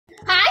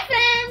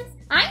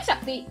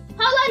Sakthi.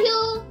 How are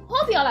you?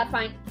 Hope you all are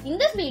fine. In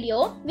this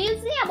video, we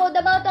will see about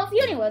the birth of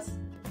universe.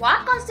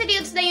 What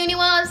constitutes the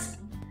universe?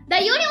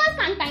 The universe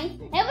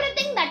contains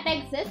everything that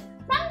exists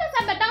from the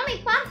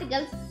subatomic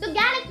particles to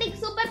galactic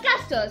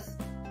superclusters.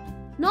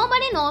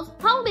 Nobody knows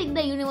how big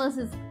the universe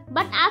is,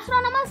 but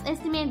astronomers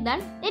estimate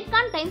that it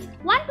contains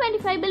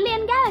 125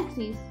 billion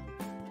galaxies.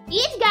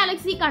 Each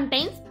galaxy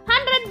contains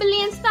 100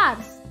 billion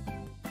stars.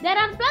 There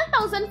are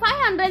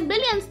 12,500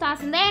 billion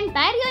stars in the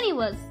entire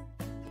universe.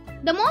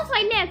 The most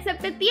widely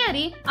accepted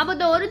theory about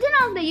the origin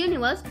of the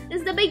universe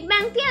is the Big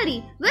Bang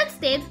theory, which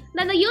states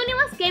that the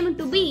universe came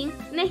into being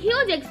in a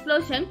huge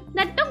explosion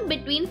that took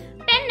between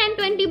 10 and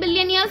 20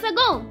 billion years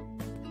ago.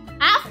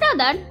 After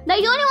that, the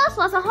universe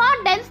was a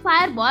hot dense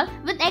fireball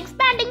with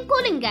expanding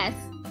cooling gas.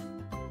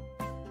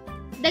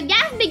 The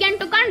gas began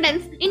to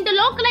condense into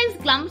localized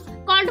clumps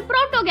called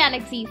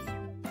proto-galaxies.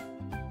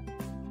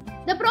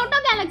 The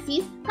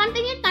proto-galaxies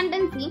continued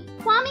condensing,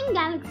 forming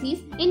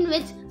galaxies in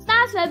which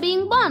stars were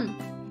being born.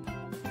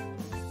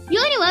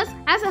 Universe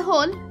as a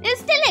whole is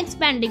still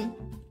expanding.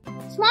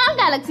 Small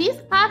galaxies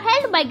are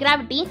held by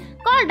gravity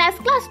called as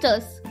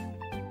clusters.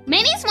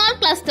 Many small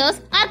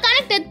clusters are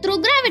connected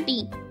through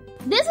gravity.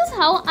 This is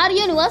how our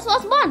universe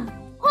was born.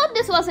 Hope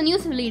this was a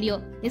useful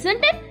video,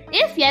 isn't it?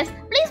 If yes,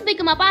 please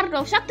become a part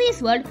of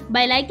Shakti's world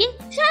by liking,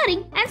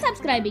 sharing and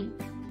subscribing.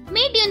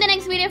 Meet you in the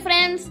next video,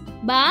 friends.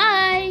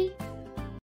 Bye.